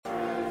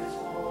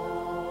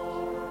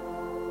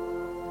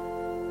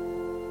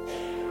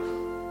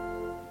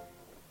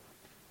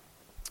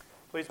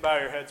Please bow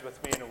your heads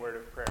with me in a word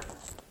of prayer.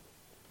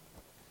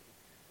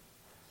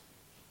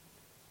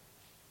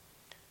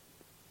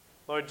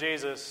 Lord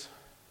Jesus,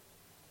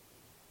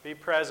 be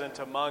present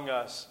among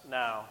us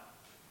now.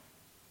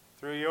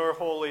 Through your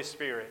Holy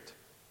Spirit,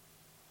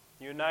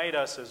 unite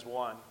us as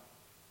one.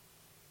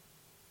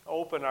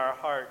 Open our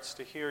hearts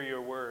to hear your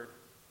word.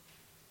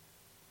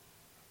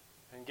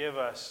 And give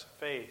us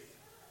faith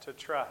to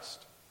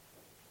trust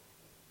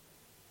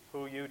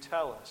who you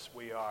tell us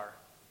we are.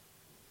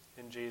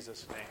 In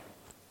Jesus' name,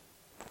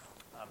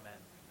 amen.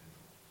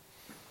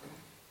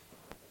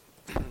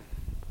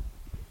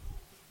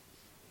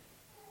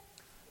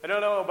 I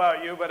don't know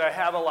about you, but I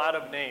have a lot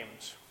of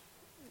names.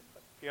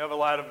 You have a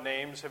lot of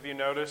names. Have you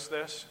noticed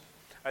this?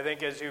 I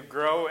think as you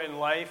grow in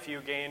life, you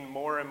gain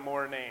more and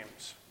more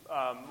names.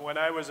 When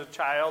I was a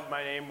child,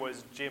 my name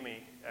was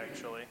Jimmy,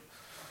 actually,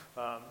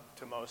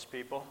 to most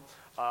people.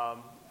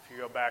 If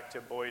you go back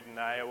to Boyden,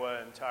 Iowa,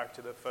 and talk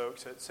to the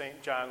folks at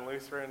St. John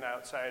Lutheran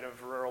outside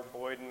of rural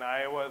Boyden,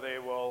 Iowa, they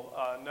will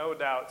no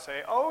doubt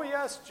say, "Oh,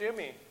 yes,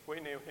 Jimmy,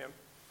 we knew him."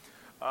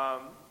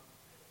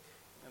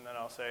 And then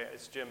I'll say,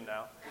 "It's Jim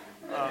now."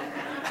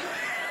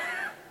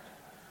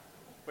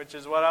 Which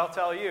is what I'll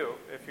tell you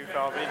if you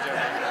call me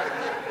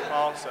Jimmy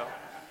also.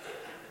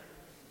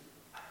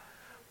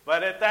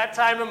 But at that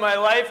time in my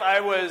life, I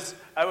was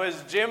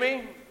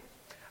Jimmy.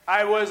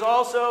 I was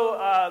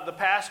also the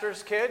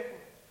pastor's kid.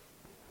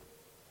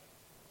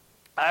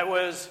 I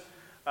was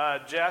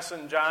Jess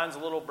and John's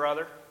little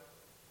brother.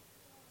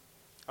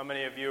 How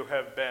many of you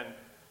have been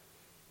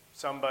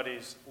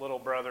somebody's little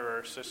brother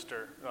or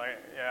sister?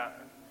 Yeah.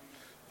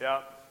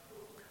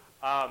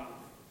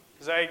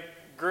 As I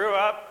grew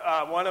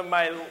up, one of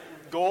my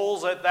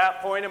goals at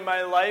that point in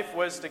my life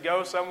was to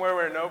go somewhere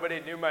where nobody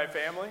knew my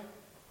family.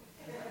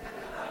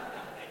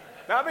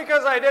 Not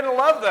because I didn't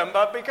love them,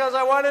 but because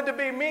I wanted to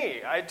be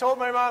me. I told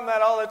my mom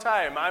that all the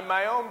time. I'm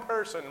my own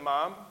person,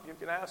 Mom. You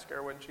can ask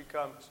her when she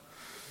comes.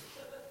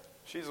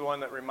 She's the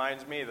one that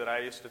reminds me that I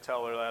used to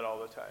tell her that all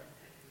the time.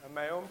 I'm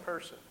my own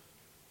person.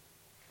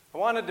 I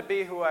wanted to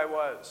be who I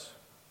was.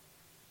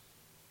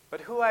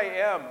 But who I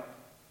am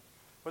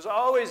was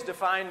always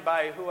defined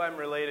by who I'm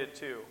related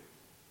to.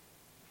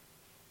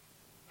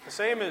 The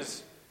same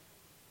is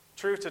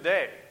true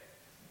today.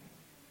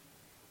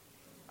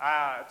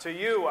 To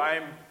you,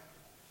 I'm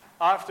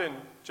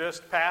often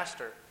just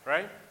pastor,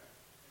 right?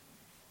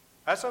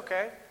 That's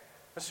okay.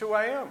 That's who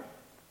I am.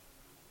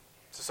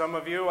 To some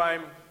of you,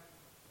 I'm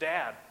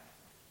dad.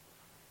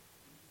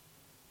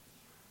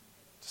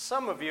 To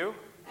some of you,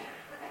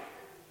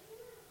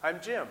 I'm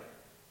Jim,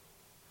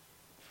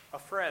 a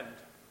friend.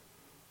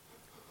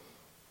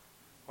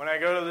 When I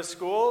go to the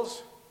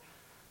schools,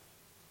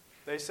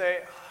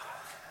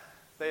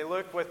 they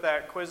look with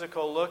that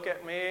quizzical look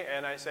at me,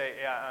 and I say,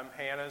 "Yeah, I'm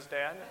Hannah's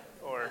dad,"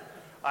 or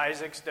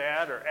Isaac's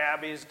dad, or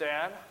Abby's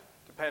dad,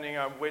 depending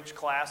on which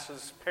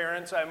class's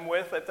parents I'm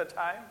with at the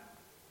time.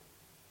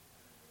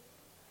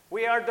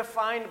 We are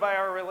defined by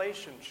our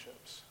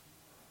relationships.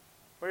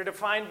 We're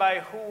defined by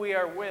who we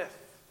are with.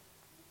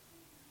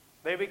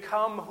 They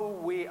become who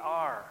we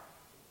are.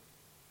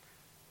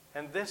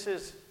 And this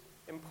is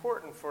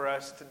important for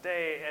us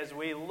today as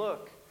we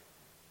look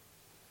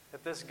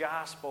at this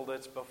gospel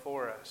that's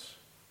before us.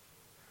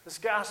 This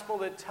gospel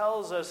that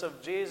tells us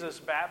of Jesus'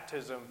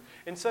 baptism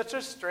in such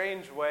a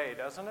strange way,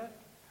 doesn't it?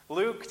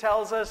 Luke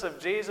tells us of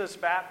Jesus'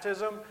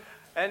 baptism,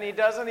 and he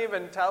doesn't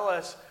even tell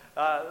us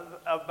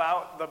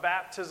about the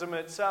baptism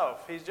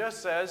itself. He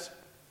just says,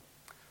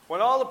 when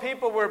all the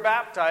people were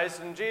baptized,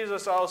 and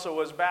Jesus also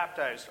was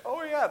baptized.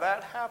 Oh yeah,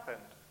 that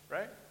happened,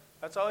 right?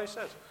 That's all he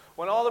says.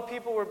 When all the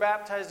people were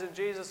baptized and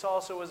Jesus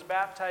also was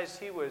baptized,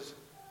 he was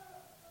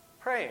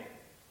praying.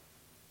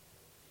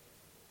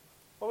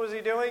 What was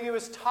he doing? He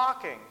was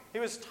talking. He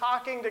was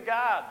talking to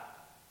God.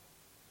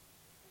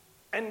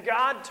 And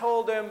God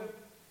told him,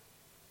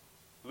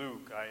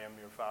 "Luke, I am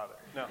your father."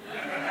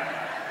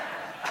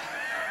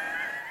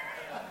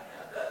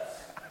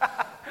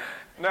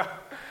 No.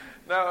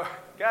 No.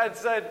 God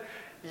said,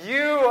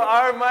 "You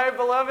are my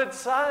beloved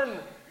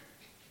son.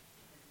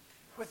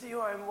 With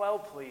you I am well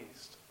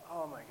pleased."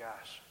 Oh my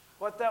gosh.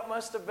 What that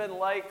must have been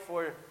like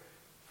for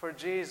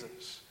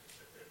Jesus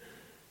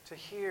to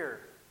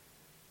hear.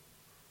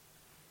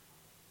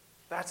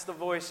 That's the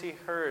voice he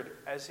heard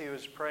as he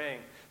was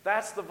praying.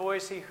 That's the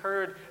voice he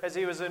heard as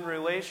he was in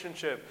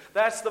relationship.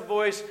 That's the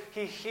voice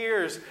he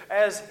hears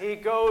as he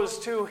goes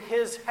to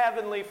his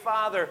heavenly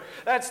Father.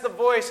 That's the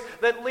voice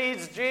that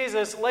leads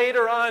Jesus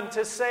later on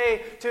to say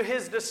to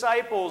his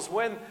disciples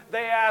when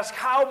they ask,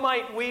 "How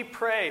might we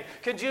pray?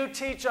 Could you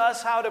teach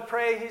us how to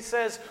pray?" He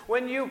says,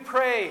 "When you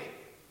pray,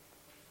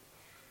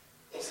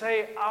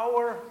 say,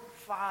 'Our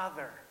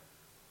Father.'"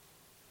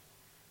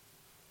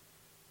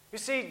 You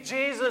see,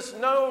 Jesus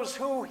knows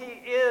who he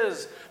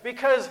is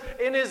because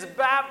in his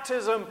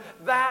baptism,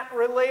 that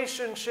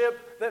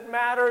relationship that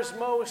matters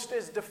most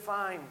is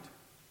defined.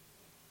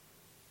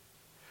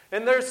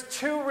 And there's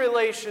two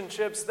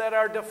relationships that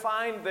are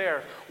defined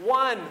there.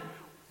 One,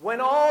 when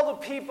all the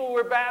people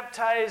were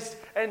baptized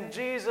and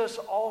Jesus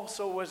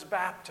also was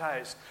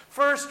baptized.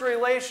 First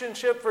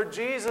relationship for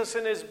Jesus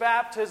in his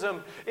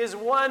baptism is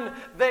one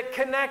that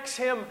connects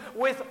him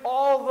with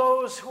all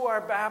those who are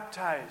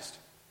baptized.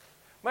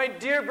 My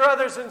dear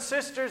brothers and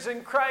sisters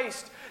in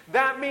Christ,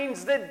 that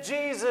means that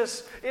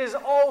Jesus is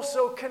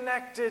also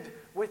connected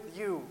with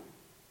you.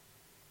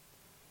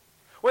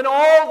 When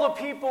all the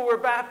people were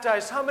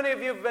baptized, how many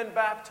of you have been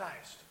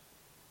baptized?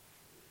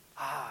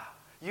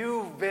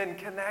 You've been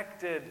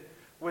connected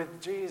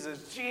with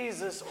Jesus.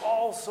 Jesus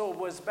also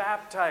was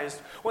baptized.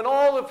 When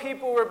all the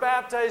people were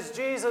baptized,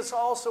 Jesus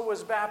also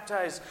was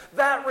baptized.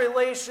 That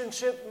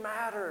relationship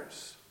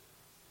matters.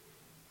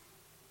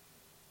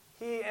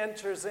 He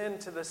enters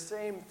into the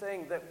same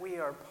thing that we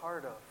are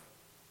part of.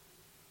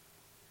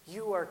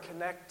 You are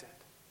connected.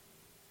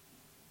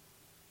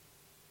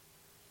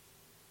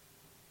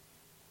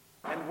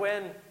 And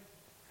when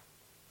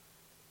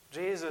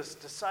Jesus'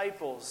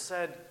 disciples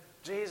said,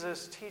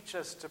 Jesus, teach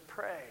us to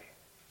pray,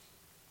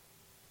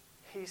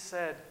 he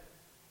said,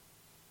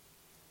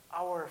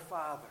 Our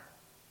Father.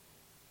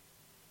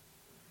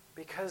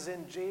 Because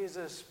in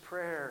Jesus'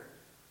 prayer,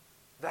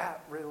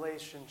 that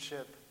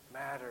relationship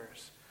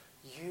matters.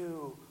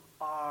 You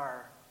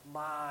are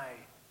my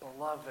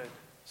beloved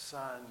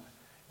Son.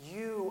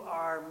 You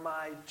are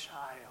my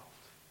child.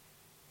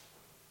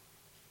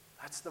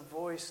 That's the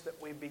voice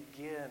that we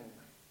begin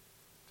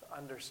to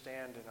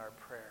understand in our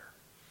prayer.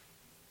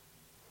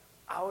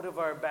 Out of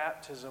our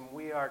baptism,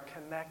 we are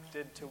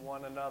connected to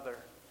one another.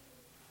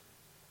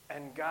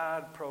 And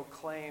God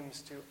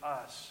proclaims to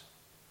us,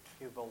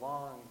 you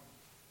belong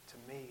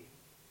to me.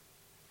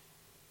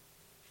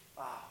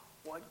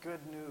 What good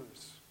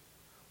news.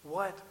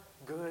 What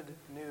good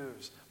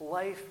news.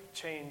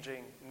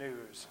 Life-changing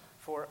news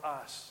for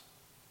us.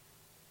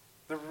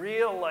 The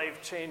real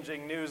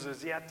life-changing news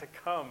is yet to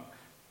come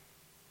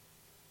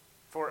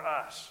for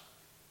us.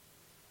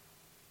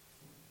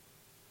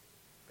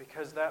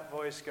 Because that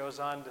voice goes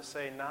on to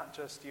say, not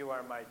just you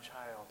are my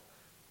child,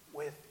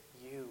 with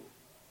you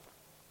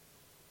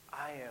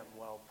I am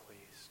well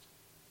pleased.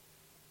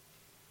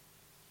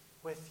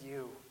 With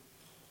you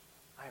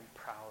I am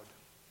proud.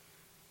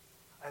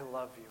 I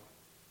love you.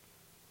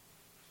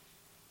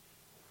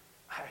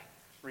 I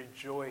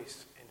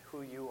rejoice in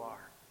who you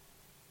are.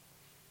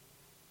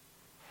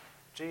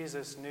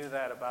 Jesus knew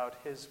that about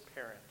his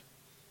parent.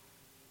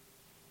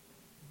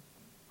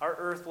 Our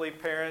earthly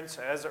parents,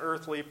 as an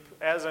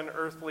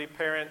earthly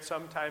parent,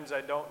 sometimes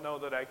I don't know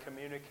that I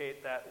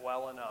communicate that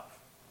well enough.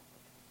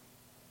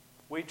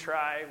 We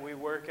try, we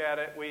work at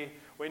it,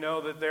 we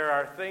know that there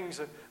are things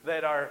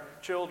that our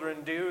children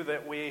do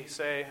that we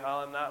say, well,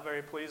 I'm not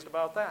very pleased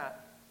about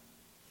that.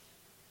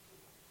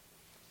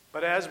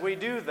 But as we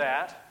do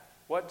that,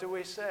 what do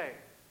we say?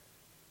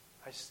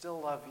 I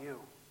still love you.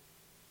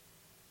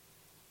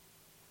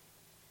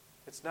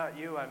 It's not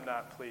you I'm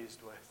not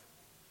pleased with.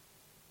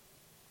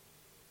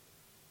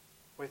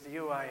 With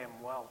you I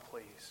am well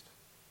pleased.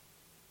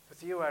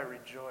 With you I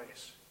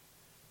rejoice.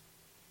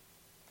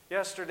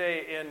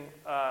 Yesterday in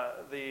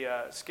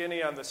the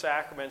Skinny on the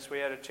Sacraments, we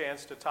had a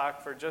chance to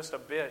talk for just a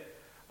bit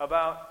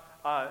about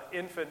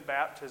infant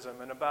baptism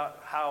and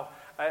about how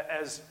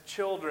as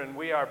children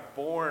we are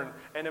born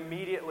and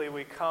immediately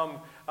we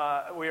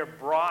are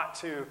brought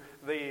to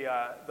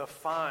the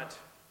font.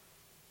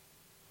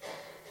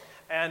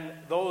 And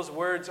those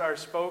words are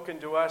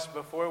spoken to us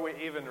before we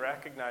even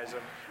recognize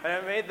them.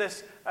 And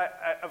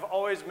I've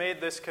always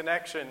made this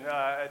connection.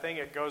 I think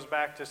it goes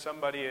back to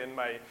somebody in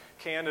my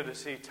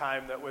candidacy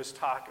time that was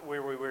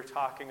where we were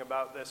talking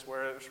about this,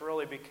 where it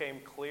really became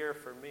clear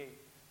for me.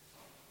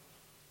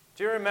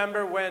 Do you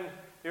remember when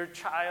your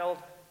child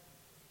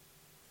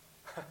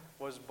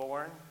was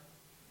born?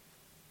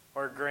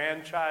 Or a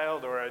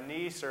grandchild, or a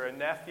niece, or a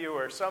nephew,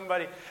 or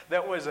somebody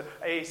that was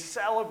a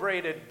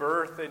celebrated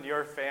birth in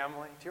your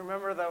family? Do you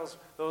remember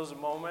those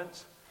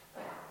moments?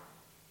 Do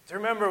you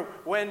remember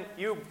when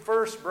you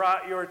first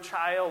brought your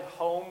child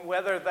home,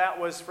 whether that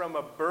was from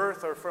a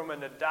birth or from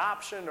an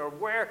adoption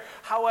or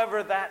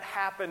however that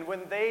happened,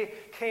 when they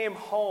came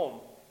home,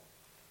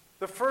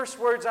 the first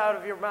words out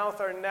of your mouth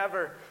are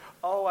never,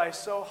 oh, I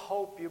so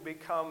hope you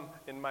become,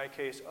 in my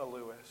case, a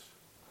Lewis.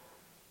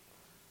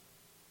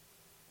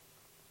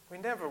 We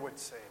never would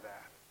say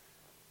that.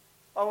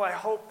 Oh, I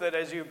hope that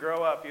as you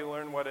grow up, you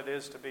learn what it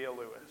is to be a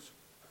Lewis.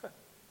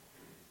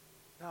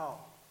 No.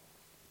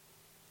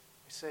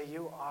 We say,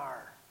 you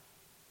are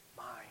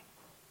mine.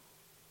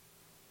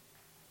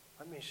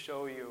 Let me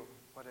show you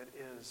what it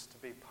is to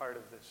be part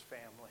of this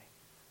family.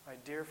 My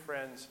dear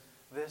friends,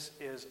 this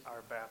is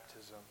our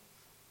baptism.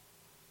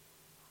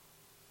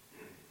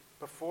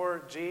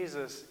 Before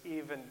Jesus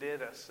even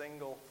did a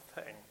single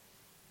thing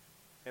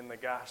in the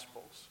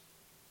Gospels,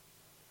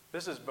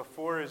 this is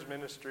before his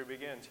ministry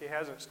begins. He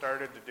hasn't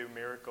started to do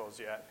miracles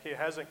yet. He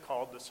hasn't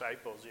called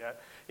disciples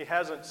yet. He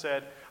hasn't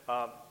said,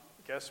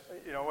 guess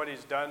you know what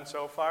he's done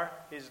so far?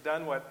 He's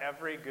done what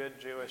every good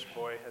Jewish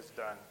boy has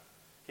done.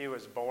 He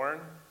was born.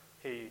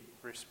 He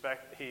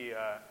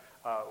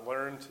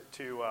learned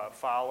to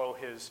follow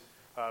his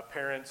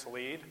parents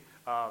lead.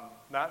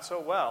 Not so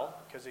well,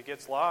 because he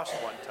gets lost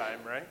one time,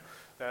 right?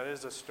 That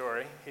is a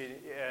story.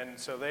 And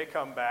so they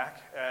come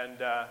back, and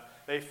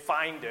they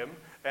find him,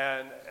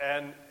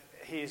 and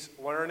he's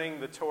learning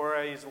the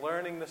Torah, he's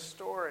learning the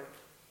story.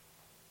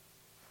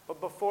 But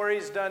before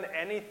he's done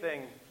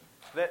anything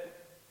that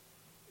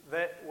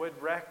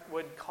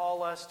would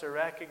call us to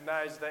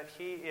recognize that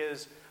he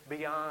is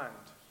beyond,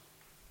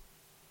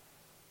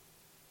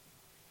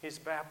 he's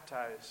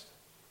baptized.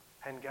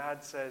 And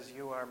God says,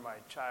 "You are my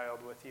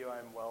child, with you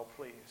I'm well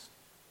pleased."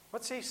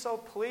 What's he so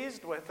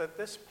pleased with at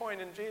this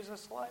point in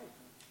Jesus' life?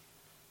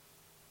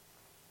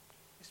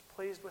 He's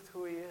pleased with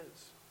who he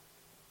is.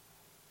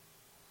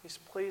 He's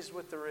pleased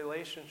with the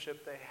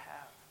relationship they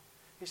have.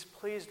 He's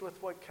pleased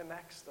with what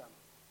connects them.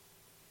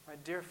 My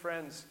dear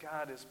friends,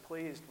 God is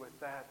pleased with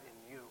that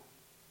in you.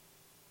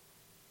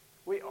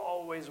 We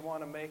always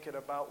want to make it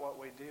about what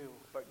we do,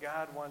 but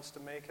God wants to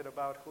make it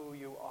about who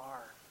you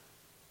are.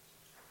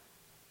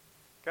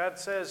 God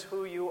says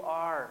who you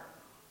are,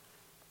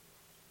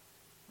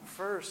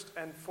 first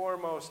and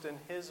foremost in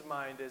his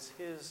mind, is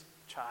his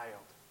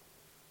child.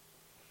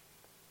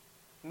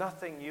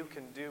 Nothing you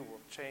can do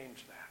will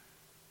change that.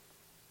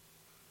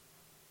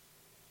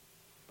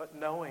 But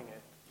knowing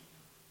it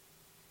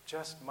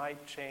just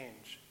might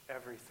change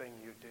everything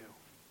you do.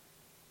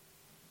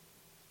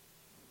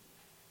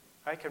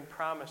 I can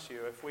promise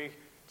you, if we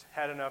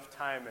had enough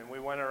time and we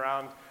went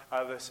around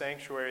the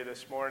sanctuary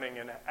this morning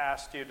and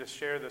asked you to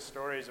share the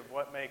stories of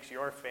what makes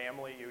your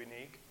family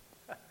unique,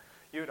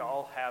 you'd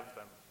all have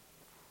them.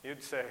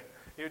 You'd say,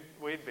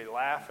 we'd be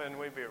laughing,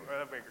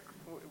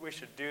 we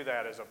should do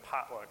that as a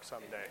potluck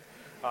someday.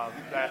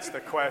 That's the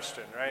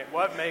question, right?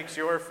 What makes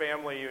your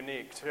family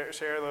unique?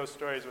 Share those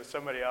stories with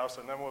somebody else,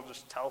 and then we'll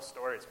just tell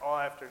stories all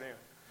afternoon.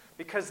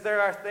 Because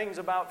there are things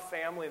about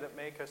family that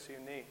make us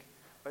unique.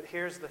 But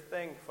here's the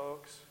thing,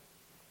 folks.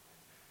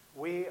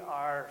 We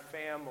are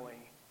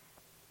family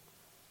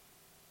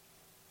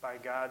by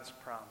God's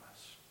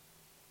promise,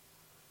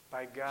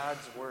 by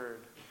God's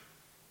word.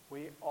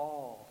 We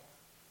all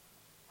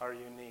are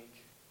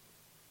unique.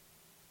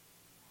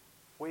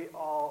 We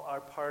all are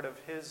part of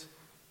his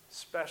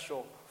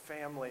special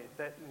family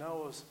that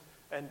knows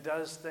and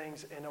does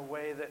things in a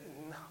way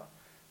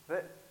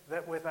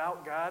that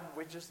without God,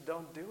 we just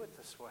don't do it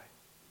this way.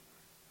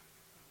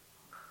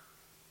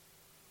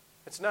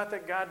 It's not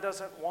that God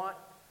doesn't want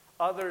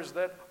others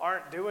that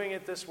aren't doing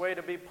it this way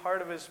to be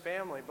part of his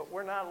family, but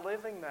we're not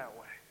living that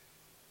way.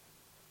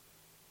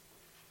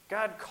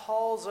 God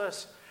calls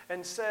us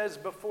and says,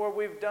 before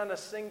we've done a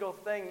single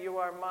thing, "You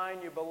are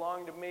mine, you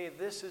belong to me.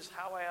 This is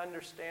how I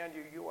understand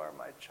you. You are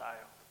my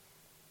child."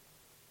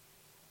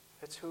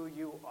 It's who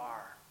you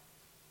are.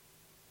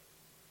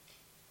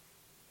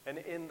 And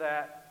in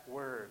that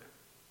word,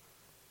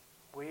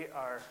 we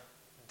are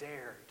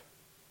dared.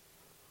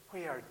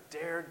 We are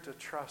dared to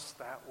trust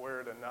that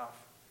word enough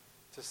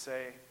to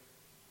say,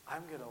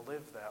 I'm going to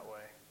live that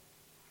way.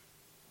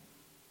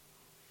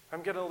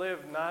 I'm going to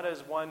live not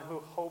as one who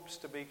hopes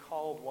to be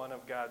called one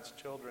of God's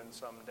children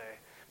someday,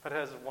 but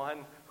as one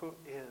who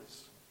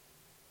is.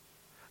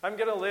 I'm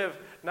going to live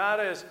not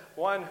as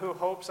one who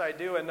hopes I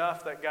do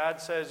enough that God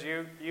says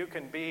you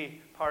can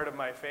be part of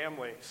my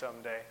family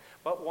someday,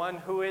 but one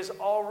who is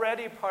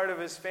already part of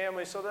his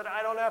family so that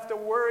I don't have to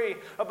worry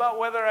about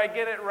whether I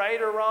get it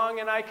right or wrong,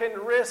 and I can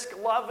risk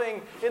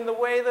loving in the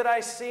way that I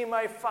see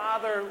my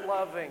Father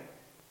loving.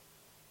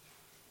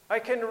 I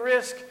can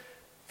risk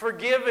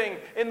forgiving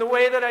in the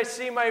way that I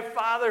see my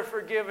Father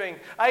forgiving.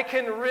 I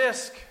can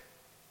risk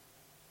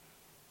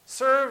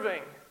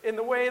serving in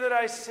the way that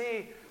I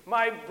see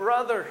my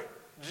brother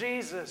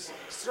Jesus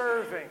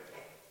serving.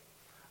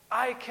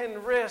 I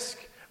can risk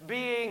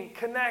being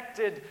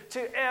connected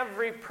to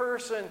every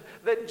person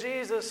that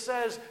Jesus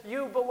says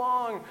you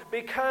belong,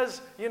 because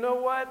you know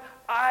what?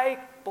 I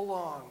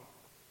belong.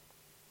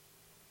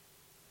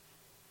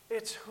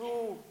 It's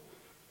who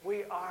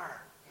we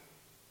are.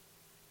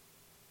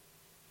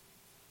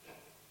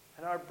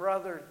 And our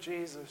brother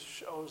Jesus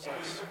shows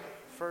us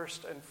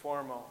first and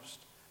foremost.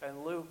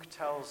 And Luke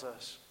tells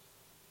us,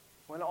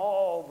 when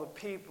all the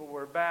people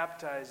were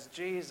baptized,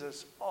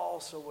 Jesus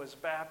also was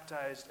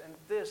baptized. And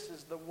this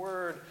is the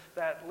word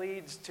that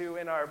leads to,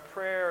 in our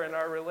prayer and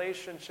our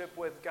relationship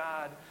with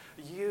God,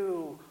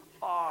 you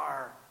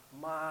are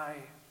my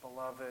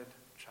beloved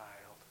child.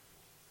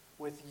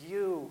 With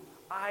you,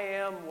 I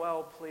am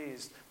well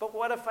pleased. But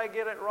what if I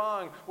get it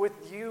wrong?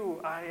 With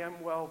you, I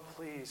am well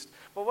pleased.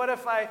 But what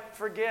if I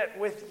forget?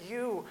 With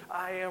you,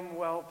 I am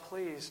well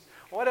pleased.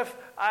 What if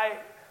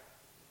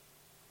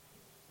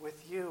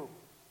with you,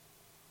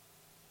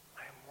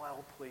 I am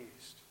well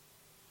pleased.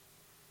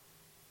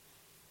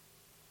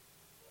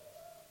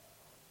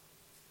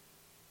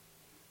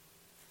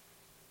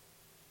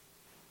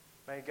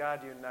 May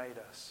God unite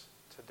us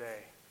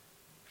today.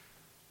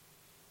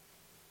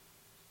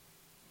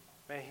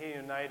 May he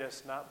unite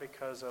us not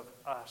because of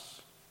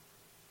us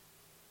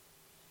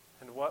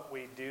and what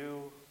we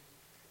do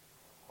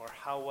or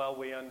how well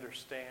we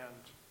understand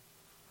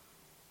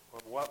or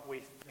what we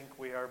think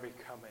we are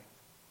becoming,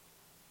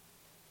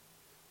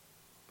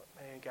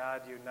 And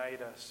God,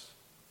 unite us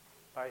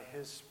by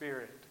his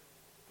Spirit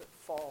that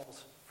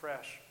falls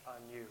fresh on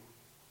you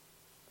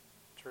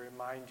to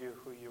remind you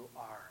who you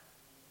are.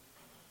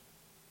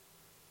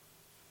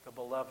 The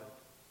beloved,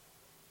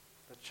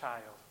 the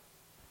child,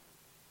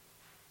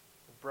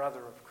 the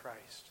brother of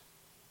Christ,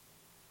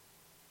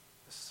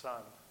 the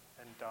son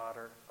and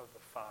daughter of the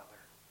Father.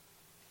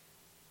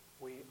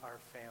 We are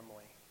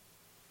family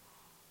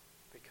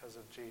because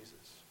of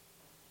Jesus.